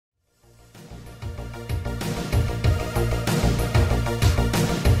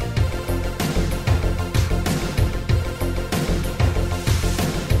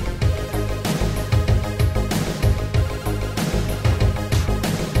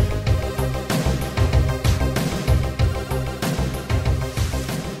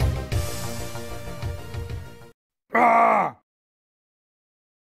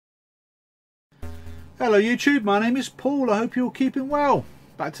Hello YouTube, my name is Paul. I hope you're all keeping well.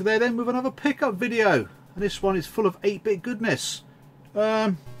 Back today then with another pickup video, and this one is full of 8-bit goodness.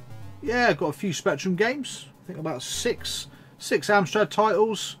 Yeah, I've got a few Spectrum games. I think about six Amstrad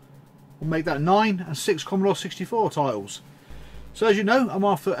titles. We'll make that 9, and 6 Commodore 64 titles. So as you know, I'm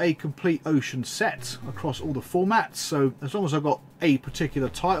after a complete Ocean set across all the formats. So as long as I've got a particular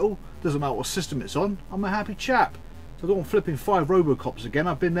title, doesn't matter what system it's on, I'm a happy chap. So I don't want flipping 5 Robocops again.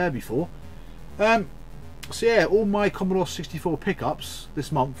 I've been there before. So yeah, all my Commodore 64 pickups this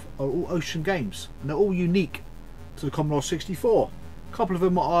month are all Ocean games, and they're all unique to the Commodore 64. A couple of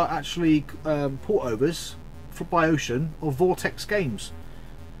them are actually port-overs by Ocean of Vortex games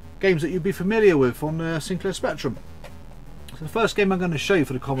that you'd be familiar with on Sinclair Spectrum. So the first game I'm going to show you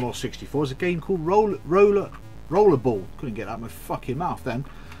for the Commodore 64 is a game called Rollerball. Couldn't get that out of my fucking mouth then.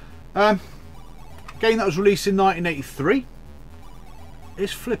 Game that was released in 1983.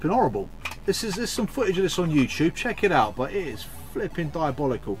 It's flipping horrible. There's some footage of this on YouTube, check it out, but it is flipping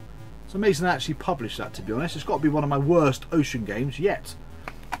diabolical. It's amazing they actually published that, to be honest. It's got to be one of my worst Ocean games yet.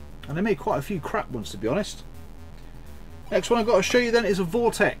 And they made quite a few crap ones, to be honest. Next one I've got to show you then is a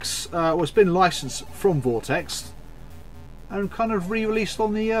Vortex. Well, it's been licensed from Vortex and kind of re-released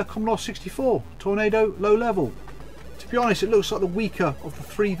on the Commodore 64 Tornado Low Level. To be honest, it looks like the weaker of the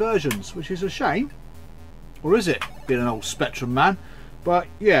 3 versions, which is a shame. Or is it, being an old Spectrum man? But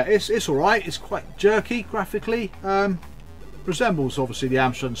yeah, it's alright. It's quite jerky graphically. Resembles obviously the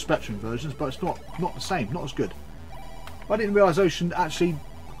Amstrad and Spectrum versions, but it's not the same, not as good. I didn't realise Ocean actually,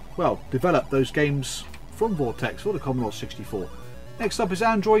 well, developed those games from Vortex for the Commodore 64. Next up is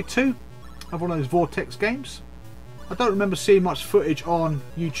Android 2, another one of those Vortex games. I don't remember seeing much footage on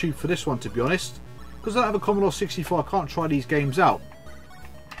YouTube for this one, to be honest. Because I don't have a Commodore 64, I can't try these games out.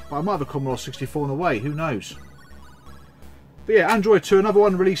 But I might have a Commodore 64 on the way, who knows. But yeah, Android 2, another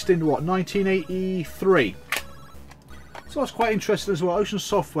one released in what, 1983. So that's quite interesting as well. Ocean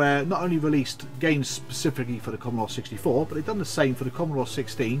Software not only released games specifically for the Commodore 64, but they've done the same for the Commodore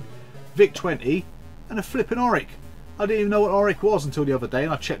 16, VIC-20 and a flipping Auric. I didn't even know what Auric was until the other day,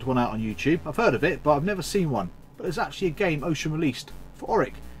 and I checked one out on YouTube. I've heard of it, but I've never seen one. But there's actually a game Ocean released for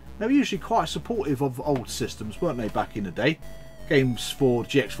Auric. They were usually quite supportive of old systems, weren't they, back in the day? Games for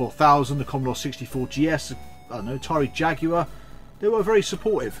GX4000, the Commodore 64 GS, I don't know, Atari Jaguar. They were very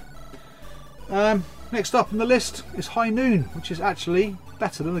supportive. Next up on the list is High Noon, which is actually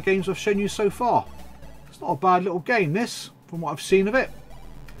better than the games I've shown you so far. It's not a bad little game, this, from what I've seen of it.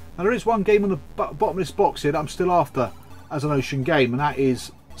 Now there is one game on the bottom of this box here that I'm still after as an Ocean game, and that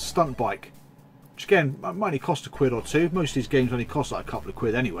is Stunt Bike. Which again, might only cost £1 or 2. Most of these games only cost like a couple of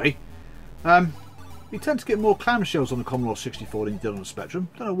quid anyway. You tend to get more clamshells on the Commodore 64 than you did on the Spectrum.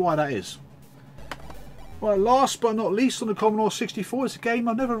 Don't know why that is. Well, last but not least on the Commodore 64 is a game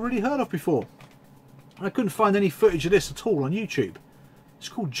I've never really heard of before. I couldn't find any footage of this at all on YouTube. It's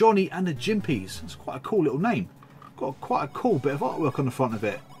called Johnny and the Gymppies. It's quite a cool little name. Got quite a cool bit of artwork on the front of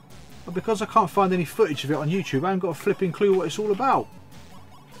it. But because I can't find any footage of it on YouTube, I haven't got a flipping clue what it's all about.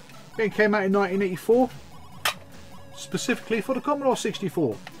 The game came out in 1984, specifically for the Commodore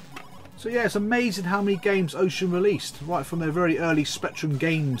 64. So yeah, it's amazing how many games Ocean released, right from their very early Spectrum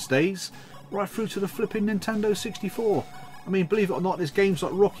Games days, right through to the flipping Nintendo 64. I mean, believe it or not, there's games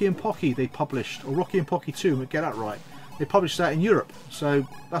like Rocky and Pocky they published, or Rocky and Pocky 2, get that right. They published that in Europe, so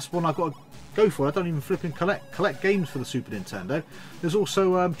that's one I've got to go for. I don't even flipping collect games for the Super Nintendo. There's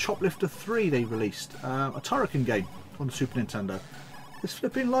also Choplifter 3 they released, a Turrican game on the Super Nintendo. There's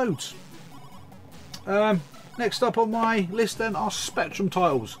flipping loads. Next up on my list then are Spectrum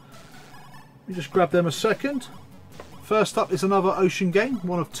titles. Let me just grab them a second. First up is another Ocean game,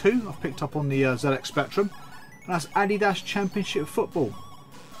 one of 2 I've picked up on the ZX Spectrum, and that's Adidas Championship Football.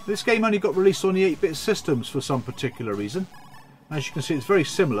 This game only got released on the 8-bit systems for some particular reason. As you can see, it's very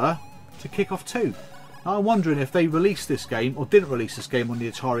similar to Kickoff 2. Now I'm wondering if they released this game, or didn't release this game on the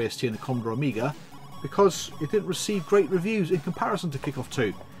Atari ST and the Commodore Amiga, because it didn't receive great reviews in comparison to Kickoff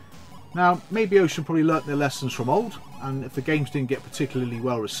 2. Now, maybe Ocean probably learnt their lessons from old, and if the games didn't get particularly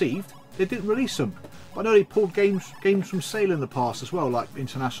well received, they didn't release them. But I know they pulled games from sale in the past as well, like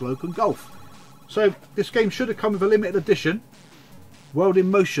International Open Golf. So this game should have come with a limited edition, World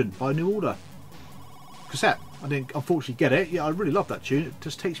in Motion by New Order cassette. I didn't unfortunately get it. Yeah, I really love that tune. It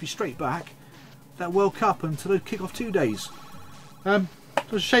just takes me straight back that World Cup and to those Kickoff 2 days.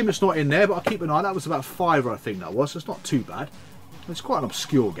 It's a shame it's not in there, but I'll keep an eye. That was about £5, I think that was. So it's not too bad. It's quite an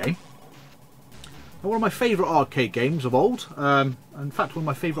obscure game. And one of my favourite arcade games of old, in fact one of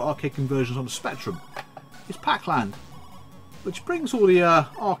my favourite arcade conversions on the Spectrum, is Pac-Land, which brings all the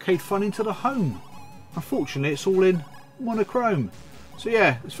arcade fun into the home. Unfortunately, it's all in monochrome. So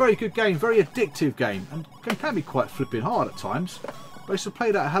yeah, it's a very good game, very addictive game, and can be quite flipping hard at times. But I used to play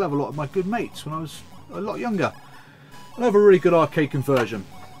that a hell of a lot with my good mates when I was a lot younger. Another really good arcade conversion.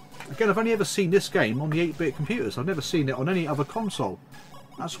 Again, I've only ever seen this game on the 8-bit computers. I've never seen it on any other console.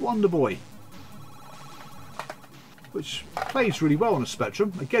 That's Wonder Boy, which plays really well on a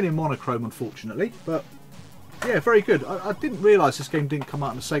Spectrum. Again in monochrome, unfortunately, but yeah, very good. I didn't realise this game didn't come out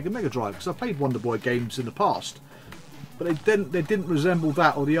on the Sega Mega Drive, because I've played Wonder Boy games in the past, but they didn't resemble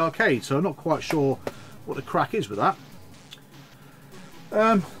that or the arcade, so I'm not quite sure what the crack is with that.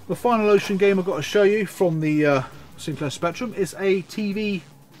 The final Ocean game I've got to show you from the Sinclair Spectrum is a TV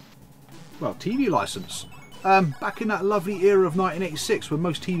license. Back in that lovely era of 1986, when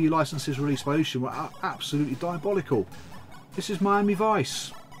most TV licenses released by Ocean were absolutely diabolical. This is Miami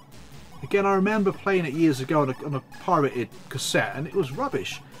Vice. Again, I remember playing it years ago on a pirated cassette, and it was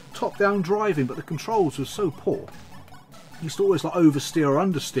rubbish. Top-down driving, but the controls were so poor. You used to always like oversteer or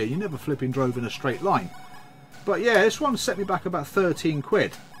understeer. You never flipping drove in a straight line. But yeah, this one set me back about 13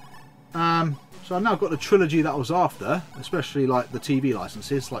 quid. So I've now got the trilogy that I was after, especially like the TV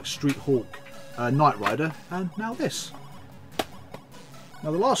licenses like Street Hawk, Knight Rider, and now this.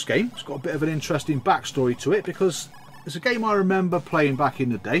 Now the last game has got a bit of an interesting backstory to it, because it's a game I remember playing back in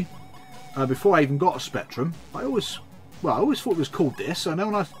the day, before I even got a Spectrum. I always thought it was called this, and then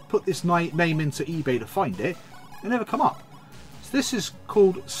when I put this name into eBay to find it, it never come up. So this is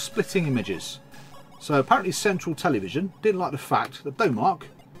called Splitting Images. So apparently Central Television didn't like the fact that Domark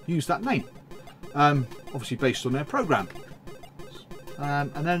used that name, obviously based on their program,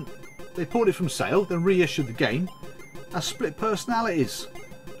 and then they pulled it from sale, then reissued the game as Split Personalities.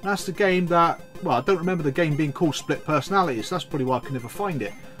 And that's the game that, well, I don't remember the game being called Split Personalities, so that's probably why I can never find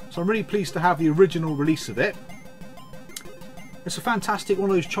it. So I'm really pleased to have the original release of it. It's a fantastic one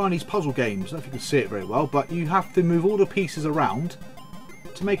of those Chinese puzzle games. I don't know if you can see it very well, but you have to move all the pieces around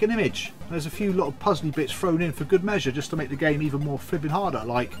to make an image. There's a few little puzzly bits thrown in for good measure, just to make the game even more flipping harder,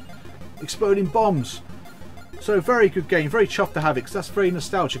 like exploding bombs. So very good game, very chuffed to have it, because that's very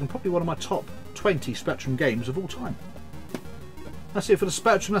nostalgic and probably one of my top 20 Spectrum games of all time. That's it for the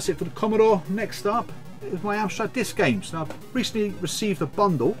Spectrum, that's it for the Commodore. Next up is my Amstrad Disk games. Now I've recently received a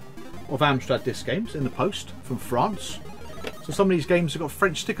bundle of Amstrad Disk games in the post from France. So some of these games have got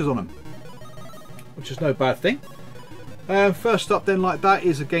French stickers on them, which is no bad thing. First up then, like that,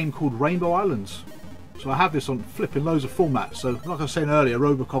 is a game called Rainbow Islands. So I have this on flipping loads of formats. So like I was saying earlier,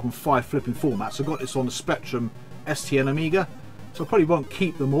 Robocop on 5 flipping formats. I got this on the Spectrum, ST and Amiga. So I probably won't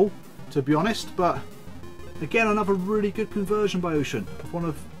keep them all, to be honest. But again, another really good conversion by Ocean of one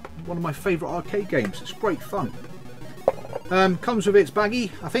of my favourite arcade games. It's great fun. Comes with its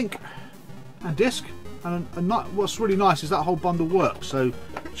baggie, I think, and disc. And what's really nice is that whole bundle works. So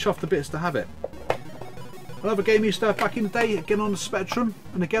chuffed to bits to have it. Another game I used to have back in the day, again on the Spectrum,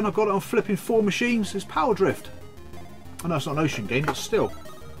 and again I've got it on flipping 4 machines, is Power Drift. I know it's not an Ocean game, but still.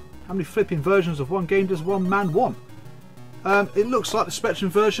 How many flipping versions of one game does one man want? It looks like the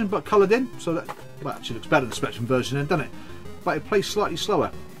Spectrum version, but coloured in, so that, well, actually looks better than the Spectrum version then, doesn't it? But it plays slightly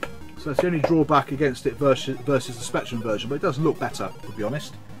slower. So that's the only drawback against it versus the Spectrum version, but it does look better, to be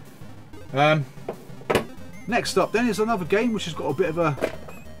honest. Next up then is another game which has got a bit of a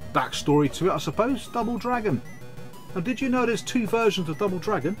backstory to it, I suppose. Double Dragon. Now, did you know there's 2 versions of Double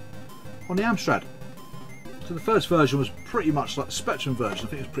Dragon on the Amstrad? So the first version was pretty much like the Spectrum version. I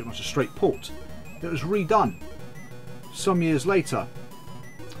think it was pretty much a straight port. It was redone some years later.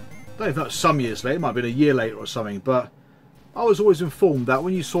 I don't know if that was some years later, it might have been a year later or something, but I was always informed that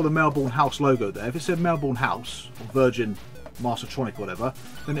when you saw the Melbourne House logo there, if it said Melbourne House or Virgin Mastertronic or whatever,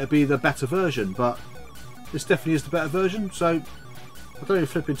 then it'd be the better version, but this definitely is the better version. So I don't know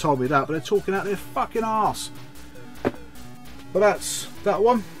if flipping told me that, but they're talking out their fucking arse. But that's that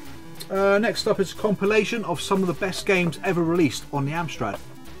one. Next up is a compilation of some of the best games ever released on the Amstrad.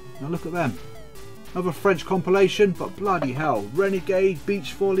 Now look at them. Another French compilation, but bloody hell. Renegade,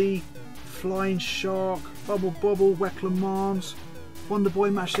 Beach Volley, Flying Shark, Bubble Bobble, Wreck Le Mans, Wonder Boy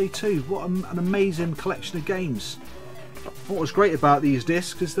Match Day 2. What an amazing collection of games. What was great about these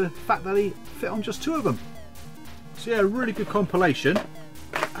discs is the fact that they fit on just 2 of them. So yeah, a really good compilation,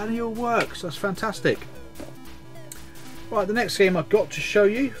 and it all works. That's fantastic. Right, the next game I've got to show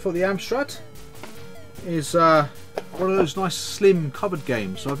you for the Amstrad is one of those nice slim cupboard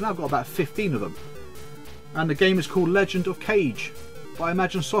games. So I've now got about 15 of them, and the game is called Legend of Cage by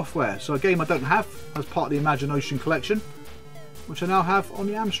Imagine Software. So a game I don't have as part of the Imagine Ocean collection, which I now have on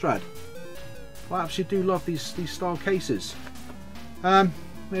the Amstrad. I absolutely do love these style cases. There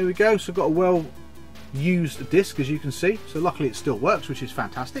we go. So I've got a well used disc, as you can see, so luckily it still works, which is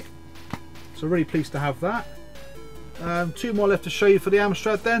fantastic. So really pleased to have that. Two more left to show you for the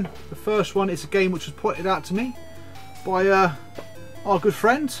Amstrad then. The first one is a game which was pointed out to me by our good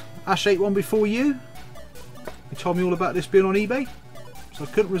friend Ash ate one before you. He told me all about this being on eBay, so I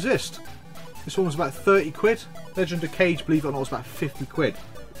couldn't resist. This one was about 30 quid. Legend of Cage, believe it or not, was about 50 quid,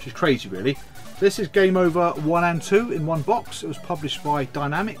 which is crazy really. This is Game Over 1 and 2 in one box. It was published by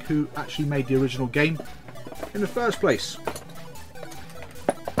Dynamic, who actually made the original game in the first place.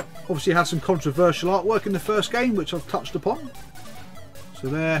 Obviously it had some controversial artwork in the first game, which I've touched upon. So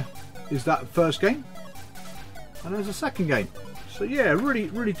there is that first game. And there's a second game. So yeah,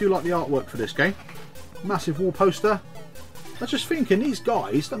 really do like the artwork for this game. Massive wall poster. I was just thinking, these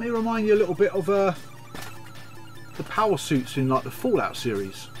guys, let me remind you a little bit of the power suits in like the Fallout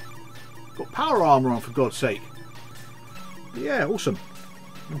series. Got power armor on, for God's sake. But yeah, awesome.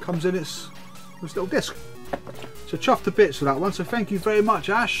 And comes in this little disc. So chuffed to bits for that one. So thank you very much,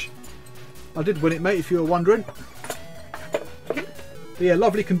 Ash. I did win it, mate, if you were wondering. But yeah,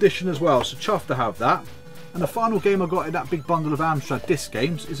 lovely condition as well. So chuffed to have that. And the final game I got in that big bundle of Amstrad Disk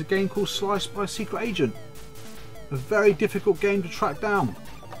games is a game called Sliced by Secret Agent. A very difficult game to track down.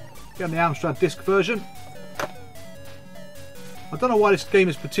 Again, the Amstrad Disk version. I don't know why this game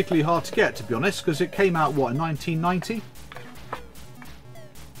is particularly hard to get, to be honest, because it came out, what, in 1990?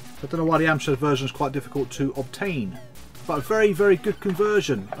 I don't know why the Amstrad version is quite difficult to obtain. But a very good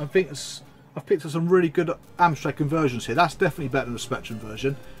conversion. I think I've picked up some really good Amstrad conversions here. That's definitely better than the Spectrum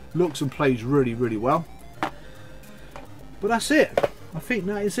version. Looks and plays really well. But that's it. I think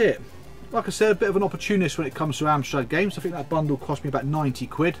that is it. Like I said, a bit of an opportunist when it comes to Amstrad games. I think that bundle cost me about 90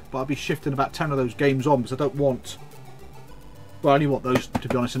 quid, but I'll be shifting about 10 of those games on because I don't want... well, I only want those, to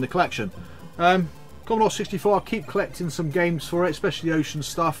be honest, in the collection. Commodore 64, I'll keep collecting some games for it, especially the Ocean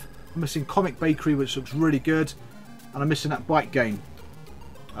stuff. I'm missing Comic Bakery, which looks really good. And I'm missing that bike game,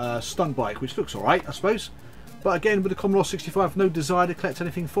 Stunt Bike, which looks alright, I suppose. But again, with the Commodore 65, I have no desire to collect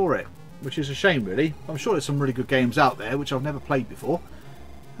anything for it, which is a shame, really. I'm sure there's some really good games out there, which I've never played before.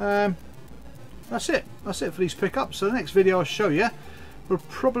 That's it. That's it for these pickups. So the next video I'll show you will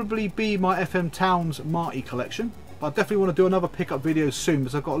probably be my FM Towns Marty collection. But I definitely want to do another pickup video soon,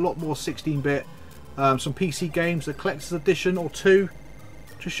 because I've got a lot more 16-bit, some PC games, a collector's edition or two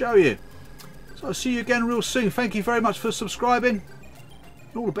to show you. So I'll see you again real soon. Thank you very much for subscribing.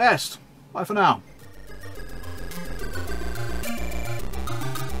 All the best. Bye for now.